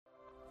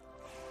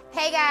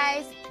Hey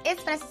guys,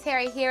 it's Vanessa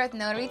Terry here with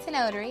Notary to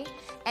Notary,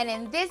 and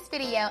in this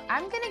video,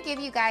 I'm going to give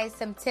you guys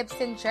some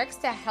tips and tricks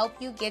to help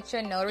you get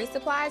your notary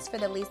supplies for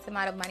the least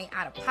amount of money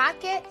out of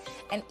pocket,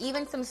 and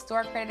even some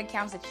store credit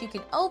accounts that you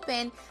can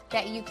open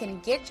that you can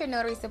get your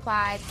notary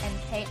supplies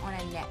and pay on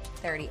a net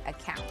 30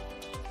 account.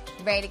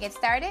 Ready to get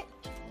started?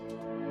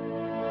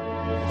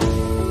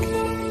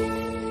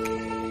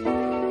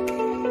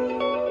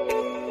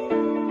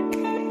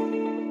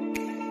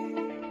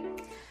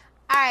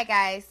 Alright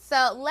guys,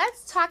 so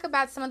let's talk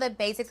about some of the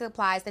basic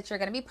supplies that you're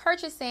going to be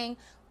purchasing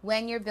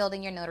when you're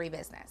building your notary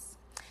business.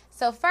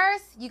 So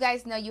first, you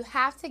guys know you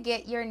have to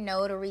get your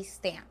notary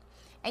stamp.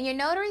 And your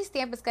notary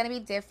stamp is going to be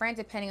different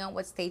depending on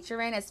what state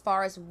you're in as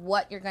far as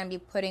what you're going to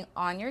be putting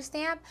on your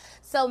stamp.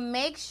 So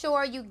make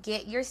sure you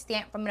get your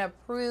stamp from an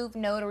approved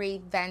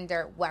notary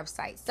vendor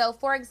website. So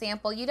for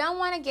example, you don't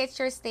want to get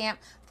your stamp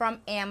from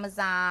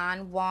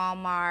Amazon,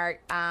 Walmart,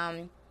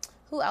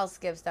 who else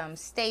gives them?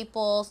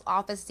 Staples,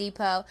 Office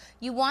Depot.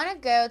 You want to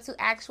go to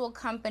actual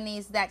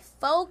companies that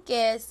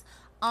focus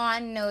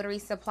on notary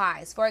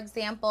supplies. For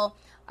example,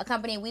 a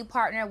company we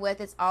partner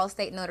with is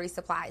Allstate Notary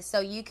Supplies.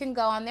 So you can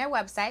go on their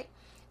website,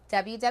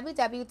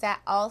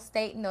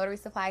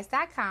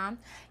 www.allstatenotarysupplies.com.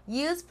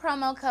 Use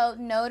promo code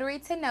Notary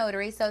to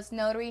Notary, so it's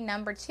Notary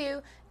number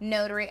 2,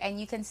 Notary, and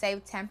you can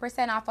save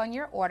 10% off on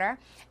your order.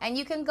 And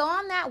you can go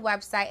on that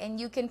website and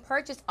you can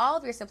purchase all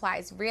of your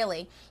supplies,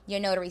 really. Your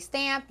notary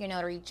stamp, your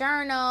notary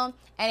journal,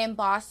 an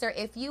embosser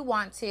if you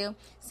want to.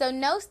 So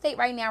no state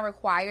right now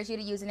requires you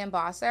to use an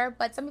embosser,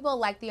 but some people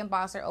like the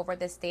embosser over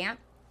the stamp.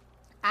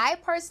 I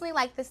personally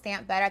like the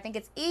stamp better. I think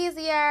it's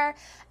easier.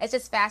 It's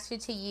just faster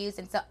to use.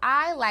 And so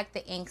I like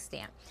the ink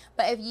stamp.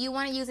 But if you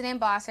want to use an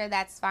embosser,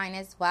 that's fine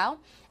as well.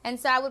 And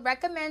so I would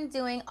recommend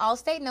doing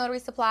Allstate Notary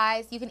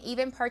Supplies. You can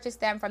even purchase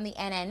them from the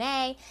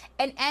NNA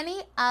and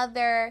any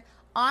other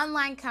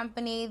online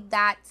company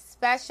that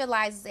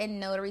specializes in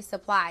notary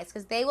supplies,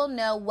 because they will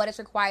know what is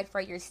required for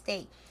your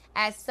state,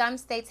 as some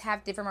states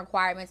have different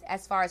requirements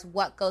as far as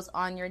what goes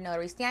on your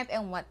notary stamp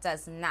and what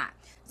does not.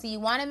 So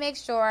you want to make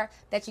sure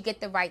that you get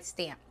the right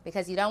stamp,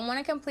 because you don't want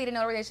to complete a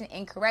notarization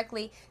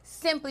incorrectly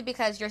simply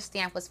because your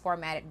stamp was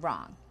formatted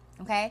wrong.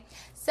 Okay,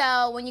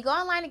 so when you go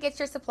online to get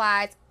your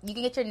supplies, you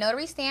can get your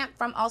notary stamp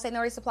from Allstate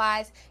Notary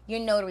Supplies, your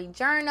notary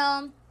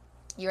journal,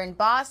 your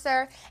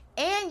embosser,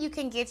 and you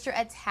can get your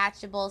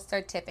attachable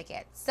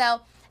certificates.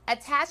 So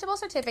attachable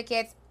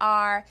certificates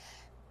are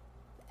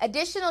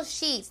additional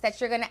sheets that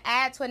you're going to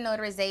add to a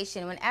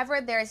notarization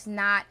whenever there's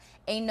not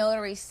a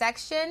notary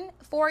section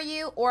for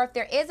you, or if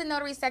there is a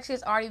notary section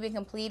that's already been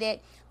completed,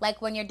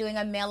 like when you're doing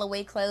a mail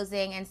away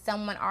closing and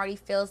someone already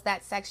fills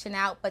that section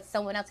out but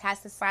someone else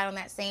has to sign on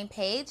that same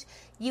page,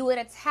 you would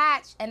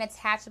attach an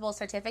attachable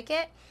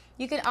certificate.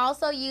 You can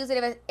also use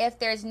it if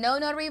there's no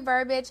notary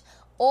verbiage,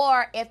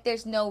 or if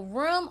there's no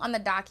room on the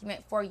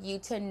document for you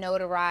to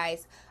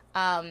notarize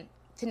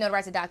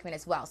the document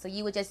as well. So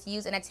you would just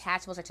use an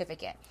attachable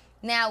certificate.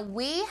 Now,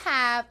 we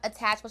have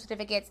attachable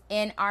certificates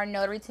in our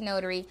Notary to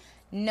Notary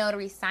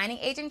Notary Signing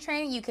Agent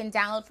training you can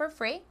download for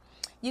free.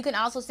 You can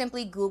also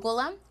simply Google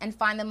them and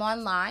find them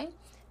online.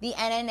 The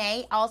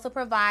NNA also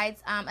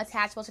provides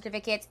attachable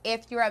certificates.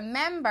 If you're a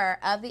member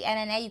of the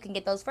NNA, you can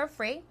get those for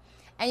free.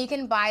 And you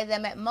can buy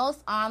them at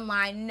most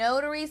online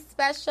notary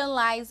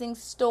specializing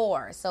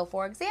stores. So,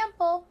 for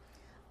example,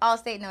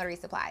 Allstate Notary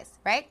Supplies,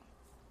 right?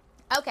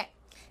 Okay.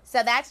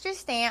 So that's your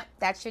stamp,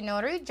 that's your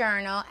notary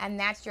journal, and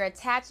that's your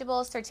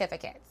attachable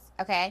certificates,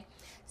 okay?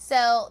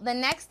 So the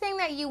next thing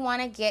that you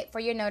want to get for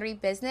your notary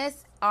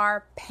business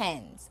are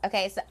pens,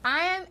 okay? So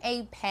I am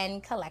a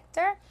pen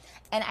collector,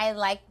 and I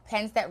like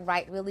pens that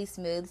write really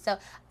smooth. So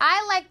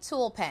I like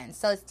Tool pens.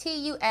 So it's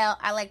T-U-L.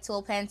 I like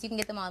Tool pens. You can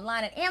get them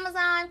online at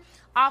Amazon,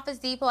 Office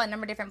Depot, a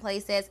number of different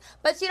places,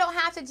 but you don't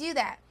have to do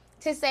that.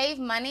 To save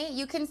money,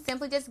 you can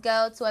simply just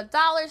go to a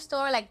dollar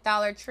store like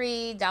Dollar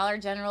Tree, Dollar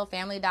General,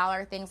 Family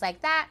Dollar, things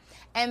like that,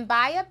 and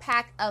buy a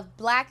pack of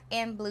black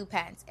and blue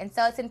pens. And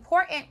so it's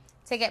important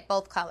to get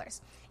both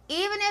colors.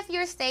 Even if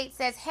your state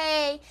says,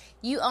 hey,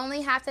 you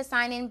only have to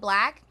sign in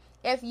black,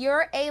 if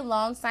you're a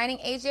loan signing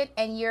agent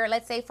and you're,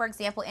 let's say, for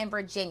example, in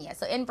Virginia.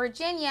 So in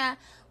Virginia,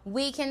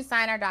 we can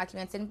sign our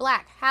documents in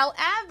black.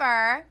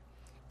 However,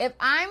 if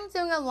I'm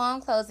doing a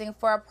loan closing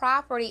for a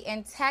property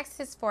in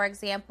Texas, for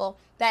example,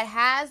 that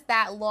has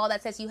that law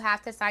that says you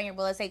have to sign your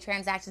real estate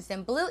transactions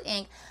in blue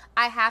ink,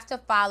 I have to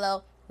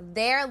follow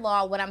their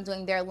law when I'm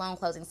doing their loan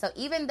closing. So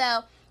even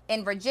though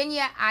in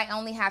Virginia, I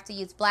only have to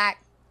use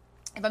black,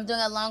 if I'm doing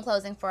a loan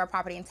closing for a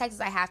property in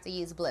Texas, I have to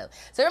use blue.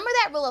 So remember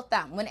that rule of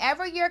thumb.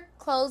 Whenever you're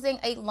closing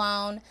a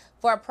loan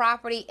for a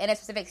property in a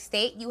specific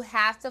state, you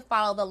have to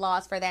follow the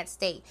laws for that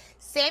state.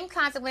 Same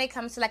concept when it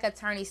comes to like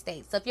attorney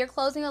states. So if you're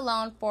closing a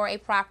loan for a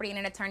property in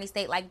an attorney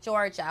state like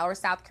Georgia or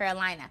South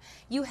Carolina,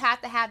 you have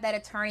to have that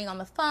attorney on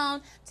the phone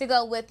to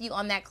go with you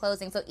on that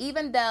closing. So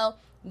even though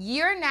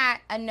you're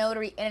not a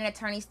notary in an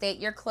attorney state,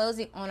 you're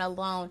closing on a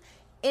loan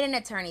in an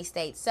attorney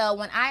state.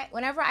 So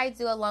whenever I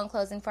do a loan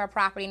closing for a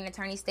property in an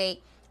attorney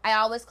state, I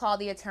always call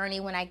the attorney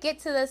when I get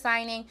to the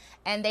signing,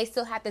 and they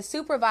still have to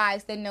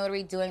supervise the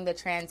notary doing the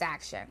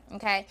transaction.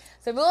 Okay,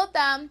 so rule of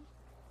thumb,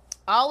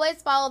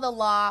 always follow the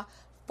law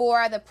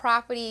for the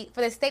property,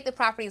 for the state the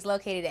property is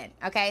located in.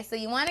 Okay, so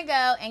you want to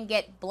go and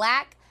get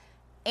black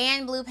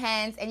and blue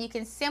pens, and you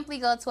can simply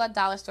go to a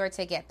dollar store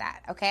to get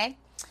that. Okay,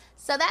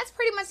 so that's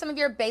pretty much some of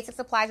your basic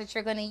supplies that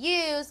you're going to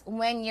use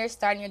when you're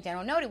starting your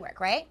general notary work,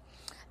 right?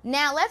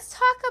 Now let's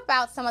talk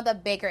about some of the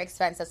bigger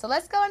expenses. So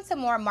let's go into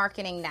more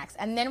marketing next,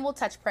 and then we'll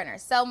touch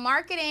printers. So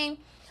marketing,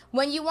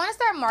 when you want to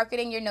start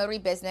marketing your notary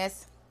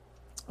business,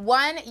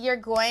 one, you're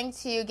going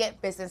to get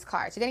business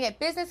cards. You're going to get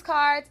business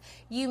cards.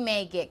 You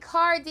may get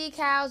card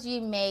decals. You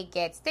may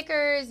get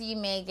stickers. You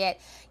may get,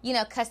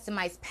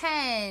 customized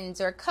pens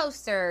or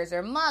coasters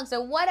or mugs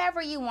or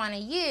whatever you want to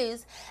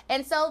use.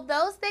 And so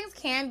those things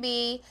can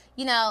be,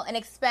 an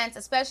expense,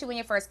 especially when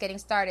you're first getting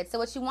started. So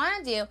what you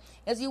want to do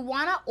is you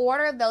want to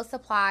order those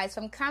supplies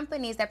from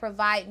companies that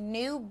provide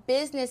new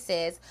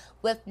businesses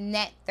with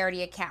Net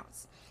 30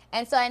 accounts.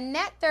 And so a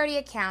Net 30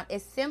 account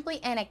is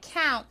simply an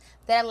account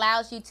that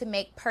allows you to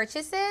make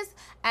purchases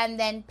and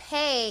then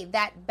pay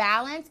that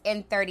balance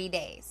in 30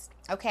 days.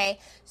 Okay,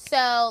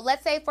 so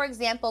let's say, for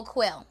example,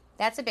 Quill.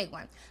 That's a big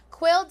one.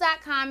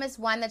 Quill.com is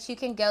one that you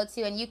can go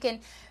to, and you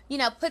can,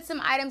 put some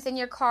items in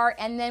your cart,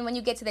 and then when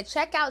you get to the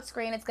checkout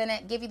screen, it's going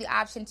to give you the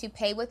option to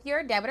pay with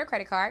your debit or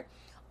credit card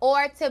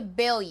or to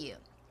bill you.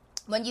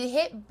 When you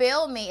hit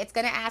bill me, it's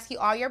going to ask you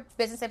all your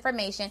business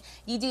information.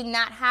 You do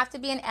not have to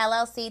be an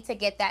LLC to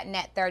get that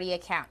Net 30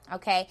 account,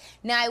 okay?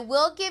 Now, I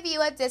will give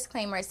you a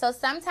disclaimer. So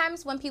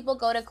sometimes when people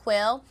go to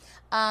Quill,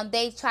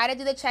 they try to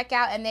do the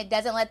checkout and it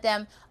doesn't let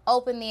them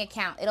open the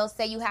account. It'll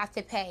say you have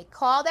to pay.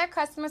 Call their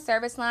customer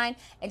service line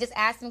and just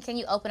ask them, can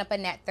you open up a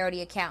Net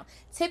 30 account?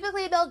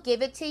 Typically, they'll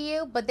give it to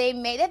you, but they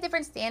have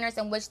different standards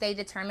in which they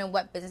determine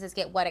what businesses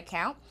get what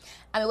account.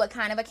 What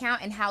kind of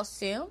account and how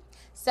soon.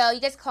 So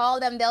you just call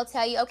them. They'll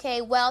tell you,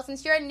 okay, well,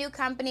 since you're a new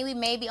company, we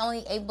may be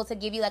only able to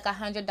give you like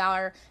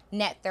 $100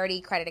 Net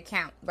 30 credit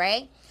account,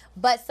 right?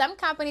 But some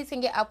companies can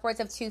get upwards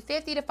of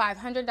 $250 to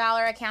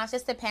 $500 accounts.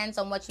 Just depends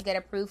on what you get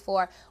approved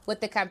for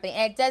with the company.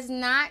 And it does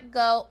not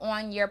go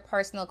on your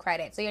personal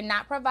credit. So you're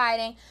not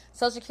providing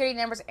social security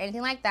numbers or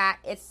anything like that.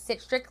 It's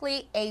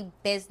strictly a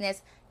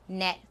business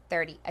Net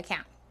 30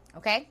 account,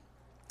 okay?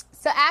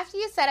 So after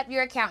you set up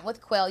your account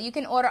with Quill, you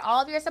can order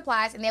all of your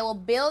supplies and they will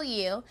bill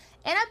you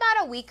in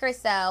about a week or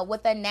so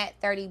with a Net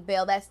 30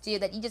 bill that's due,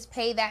 that you just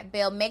pay that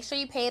bill. Make sure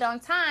you pay it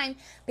on time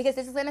because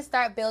this is going to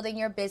start building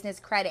your business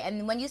credit.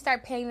 And when you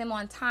start paying them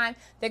on time,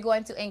 they're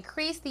going to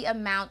increase the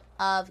amount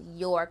of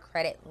your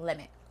credit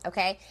limit.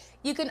 Okay,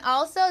 you can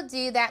also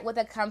do that with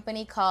a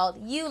company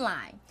called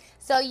Uline.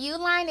 So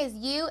Uline is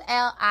ULINE.com,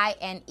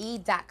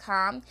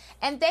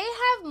 and they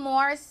have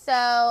more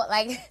so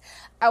like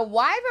a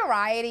wide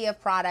variety of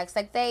products.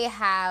 Like they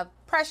have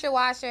pressure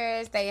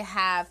washers, they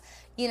have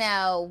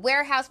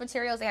warehouse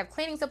materials, they have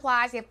cleaning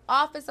supplies, they have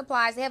office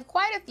supplies, they have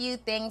quite a few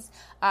things,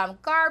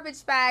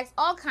 garbage bags,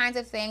 all kinds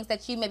of things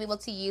that you may be able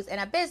to use in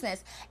a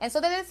business. And so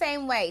they're the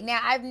same way.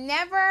 Now, I've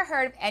never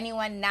heard of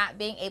anyone not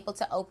being able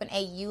to open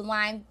a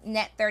Uline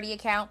Net 30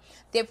 account.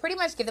 They pretty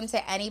much give them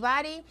to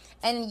anybody.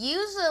 And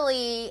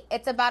usually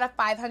it's about a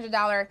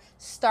 $500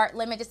 start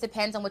limit. Just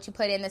depends on what you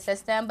put in the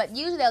system. But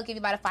usually they'll give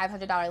you about a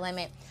 $500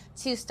 limit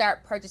to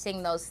start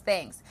purchasing those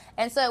things.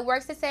 And so it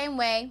works the same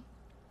way.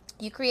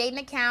 You create an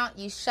account,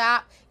 you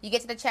shop, you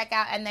get to the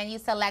checkout, and then you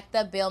select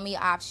the Bill Me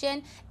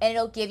option, and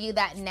it'll give you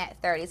that Net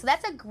 30. So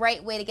that's a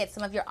great way to get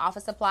some of your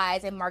office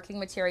supplies and marketing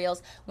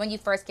materials when you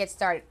first get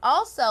started.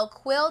 Also,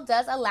 Quill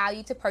does allow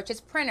you to purchase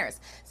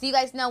printers. So you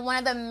guys know one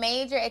of the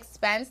major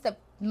expense that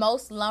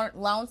most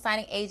loan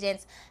signing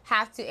agents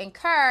have to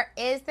incur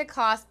is the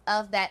cost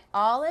of that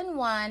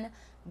all-in-one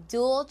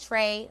dual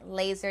tray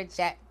laser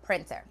jet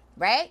printer,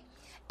 right?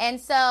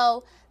 And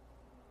so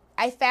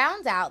I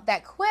found out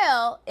that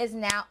Quill is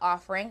now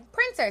offering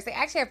printers. They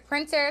actually have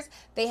printers,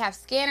 they have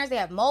scanners, they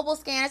have mobile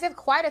scanners, they have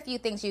quite a few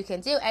things you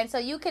can do. And so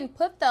you can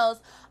put those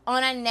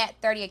on a Net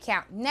 30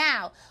 account.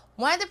 Now,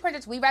 one of the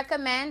printers we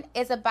recommend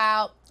is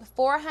about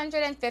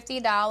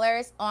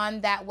 $450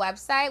 on that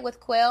website with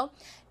Quill.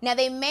 Now,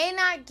 they may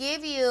not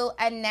give you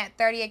a Net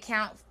 30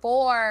 account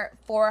for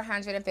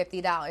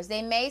 $450.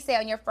 They may say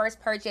on your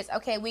first purchase,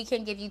 okay, we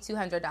can give you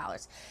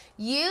 $200.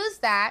 Use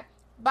that.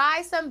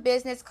 Buy some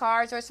business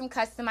cards or some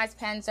customized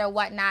pens or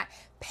whatnot.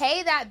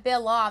 Pay that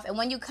bill off. And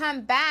when you come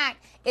back,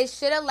 it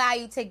should allow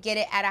you to get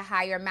it at a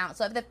higher amount.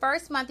 So if the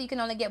first month you can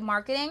only get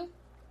marketing,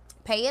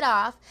 pay it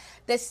off.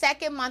 The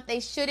second month, they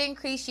should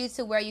increase you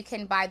to where you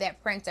can buy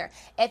that printer.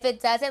 If it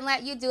doesn't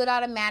let you do it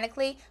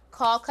automatically,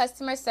 call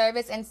customer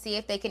service and see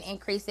if they can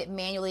increase it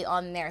manually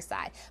on their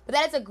side. But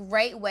that is a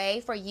great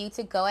way for you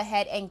to go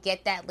ahead and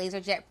get that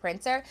LaserJet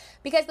printer,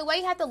 because the way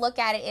you have to look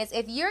at it is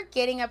if you're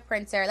getting a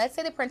printer, let's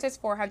say the printer is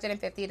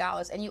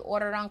 $450 and you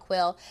order it on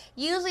Quill,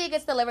 usually it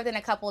gets delivered in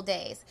a couple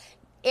days.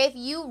 If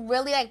you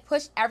really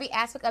push every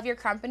aspect of your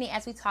company,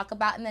 as we talk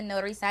about in the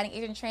notary signing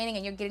agent training,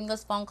 and you're getting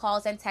those phone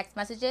calls and text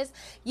messages,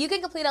 you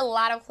can complete a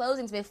lot of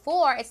closings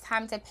before it's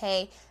time to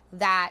pay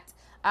that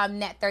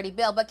net 30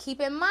 bill. But keep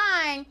in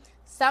mind,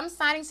 some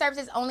signing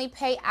services only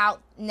pay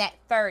out net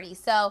 30.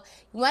 So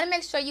you want to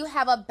make sure you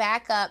have a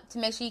backup to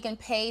make sure you can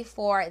pay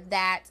for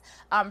that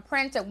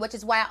printer, which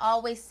is why I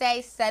always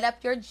say set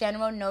up your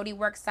general notary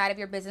work side of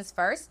your business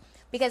first,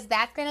 because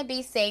that's going to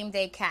be same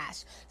day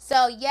cash.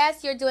 So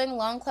yes, you're doing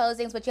loan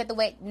closings, but you have to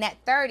wait net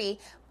 30.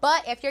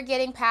 But if you're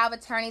getting power of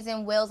attorneys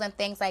and wills and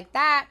things like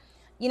that,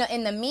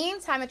 in the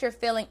meantime that you're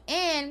filling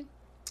in,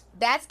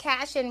 that's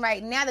cash in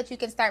right now that you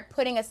can start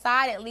putting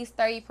aside at least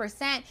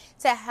 30%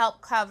 to help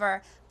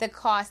cover the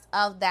cost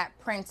of that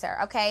printer,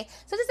 okay?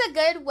 So this is a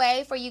good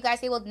way for you guys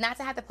to be able not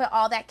to have to put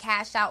all that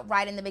cash out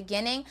right in the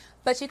beginning,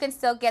 but you can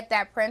still get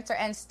that printer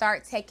and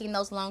start taking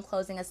those loan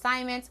closing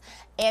assignments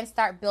and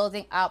start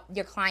building up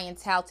your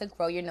clientele to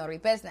grow your notary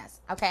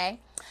business, okay?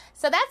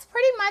 So that's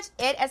pretty much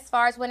it as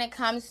far as when it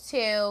comes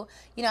to,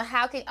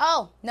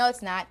 no,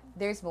 it's not.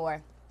 There's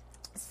more.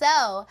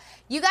 So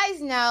you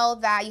guys know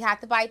that you have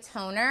to buy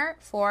toner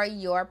for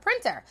your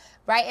printer,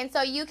 right? And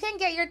so you can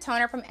get your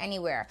toner from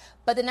anywhere.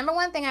 But the number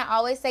one thing I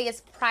always say is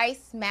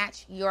price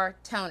match your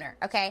toner,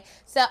 okay?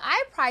 So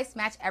I price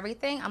match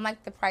everything. I'm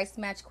like the price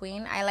match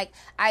queen. I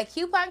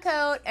coupon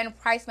code and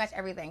price match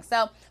everything.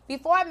 So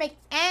before I make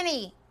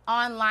any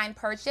online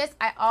purchase,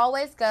 I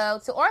always go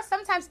to, or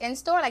sometimes in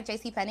store like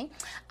JCPenney.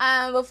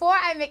 Before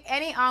I make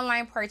any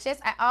online purchase,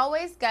 I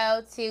always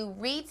go to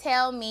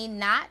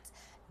retailmenot.com.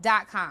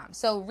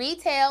 So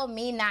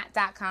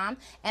retailmenot.com,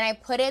 and I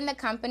put in the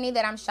company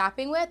that I'm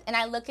shopping with, and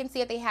I look and see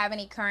if they have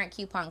any current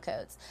coupon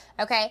codes,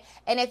 okay?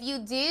 And if you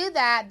do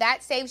that,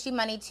 that saves you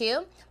money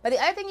too. But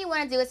the other thing you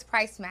want to do is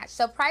price match.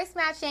 So price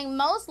matching,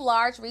 most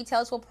large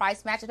retailers will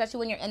price match, especially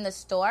when you're in the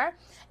store.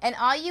 And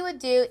all you would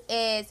do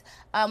is,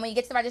 when you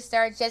get to the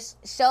register, just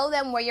show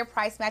them where you're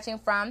price matching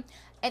from.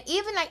 And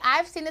even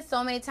I've seen this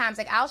so many times,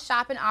 I'll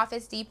shop in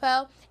Office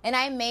Depot and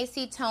I may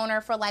see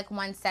toner for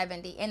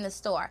 $170 in the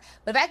store.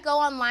 But if I go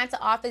online to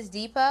Office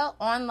Depot,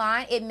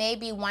 online, it may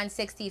be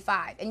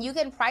 $165. And you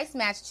can price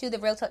match to the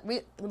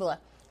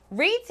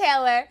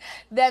retailer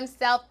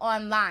themselves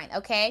online,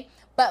 okay?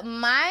 But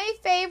my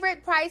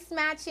favorite price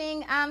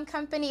matching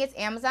company is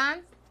Amazon.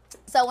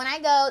 So when I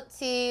go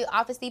to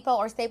Office Depot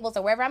or Staples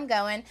or wherever I'm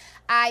going,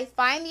 I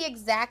find the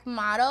exact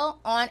model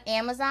on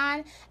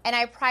Amazon and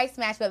I price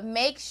match, but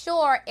make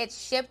sure it's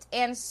shipped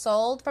and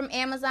sold from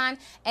Amazon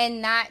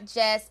and not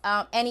just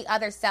any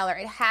other seller.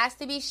 It has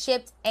to be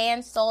shipped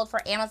and sold for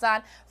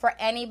Amazon for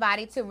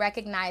anybody to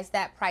recognize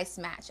that price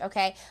match,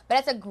 okay? But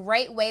that's a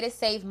great way to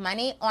save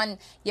money on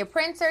your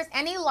printers,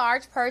 any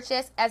large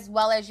purchase, as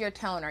well as your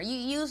toner. You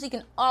usually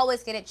can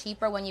always get it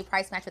cheaper when you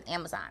price match with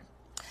Amazon.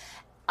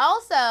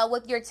 Also,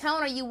 with your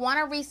toner, you want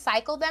to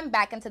recycle them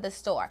back into the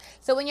store.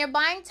 So when you're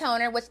buying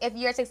toner, which if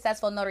you're a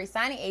successful notary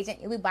signing agent,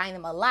 you'll be buying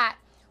them a lot.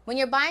 When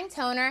you're buying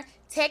toner,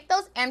 take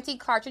those empty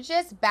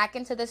cartridges back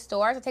into the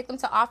store. So take them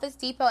to Office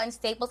Depot and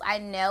Staples. I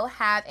know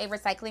have a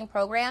recycling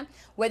program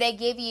where they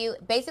give you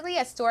basically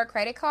a store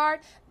credit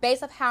card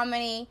based off how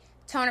many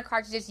toner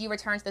cartridges you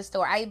return to the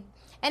store. And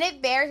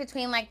it varies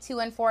between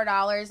 $2 and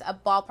 $4, a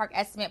ballpark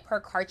estimate per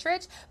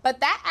cartridge. But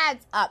that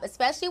adds up,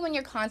 especially when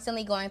you're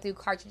constantly going through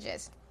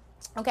cartridges.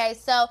 Okay,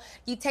 so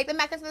you take them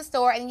back into the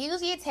store, and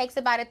usually it takes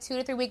about a 2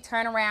 to 3 week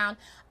turnaround.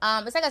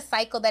 It's like a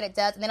cycle that it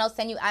does, and then it'll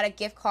send you out a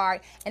gift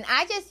card. And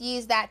I just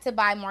use that to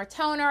buy more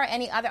toner or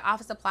any other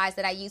office supplies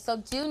that I use. So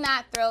do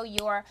not throw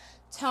your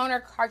toner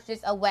cartridges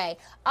away.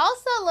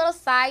 Also, a little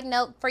side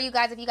note for you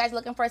guys, if you guys are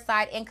looking for a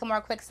side income or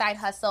a quick side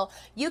hustle,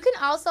 you can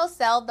also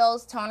sell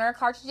those toner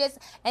cartridges.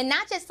 And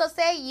not just, so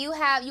say you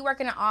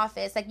work in an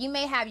office, you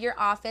may have your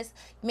office,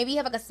 maybe you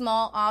have a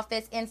small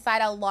office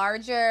inside a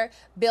larger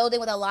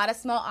building with a lot of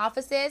small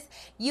offices.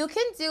 You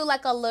can do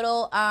a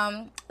little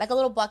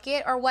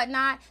bucket or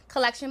whatnot,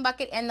 collection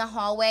bucket in the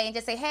hallway, and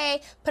just say,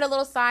 hey, put a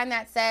little sign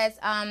that says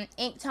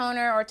ink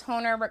toner or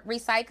toner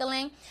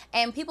recycling,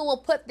 and people will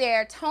put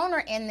their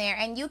toner in there.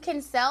 And you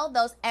can sell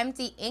those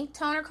empty ink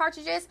toner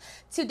cartridges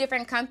to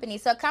different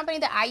companies. So a company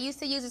that I used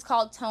to use is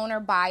called Toner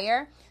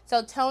Buyer.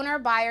 So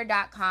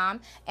tonerbuyer.com.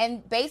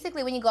 And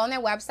basically when you go on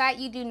their website,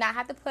 you do not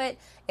have to it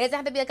doesn't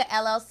have to be an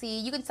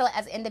LLC. You can sell it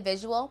as an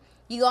individual.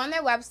 You go on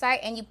their website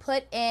and you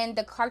put in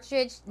the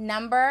cartridge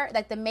number,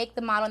 the make,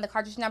 the model, and the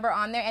cartridge number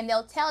on there, and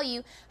they'll tell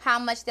you how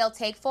much they'll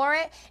take for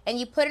it. And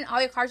you put in all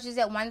your cartridges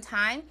at one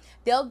time.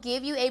 They'll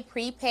give you a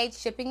prepaid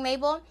shipping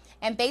label.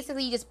 And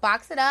basically, you just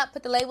box it up,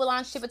 put the label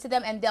on, ship it to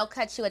them, and they'll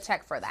cut you a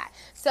check for that.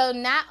 So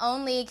not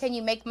only can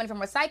you make money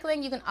from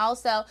recycling, you can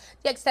also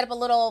set up a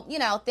little,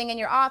 thing in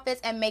your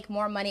office and make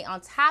more money on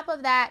top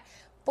of that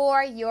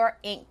for your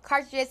ink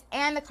cartridges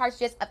and the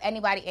cartridges of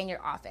anybody in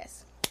your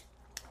office.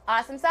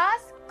 Awesome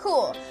sauce?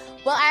 Cool.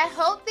 Well, I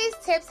hope these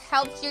tips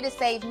helped you to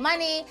save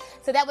money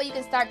so that way you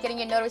can start getting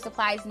your notary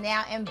supplies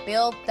now and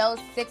build those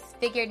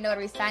 6-figure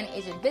notary signing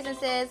agent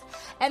businesses.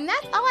 And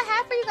that's all I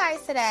have for you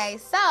guys today.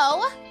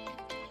 So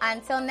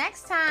until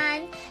next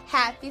time,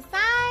 happy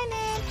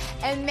signing,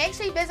 and make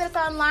sure you visit us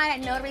online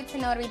at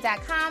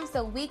notarytonotary.com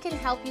so we can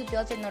help you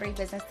build your notary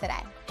business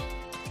today.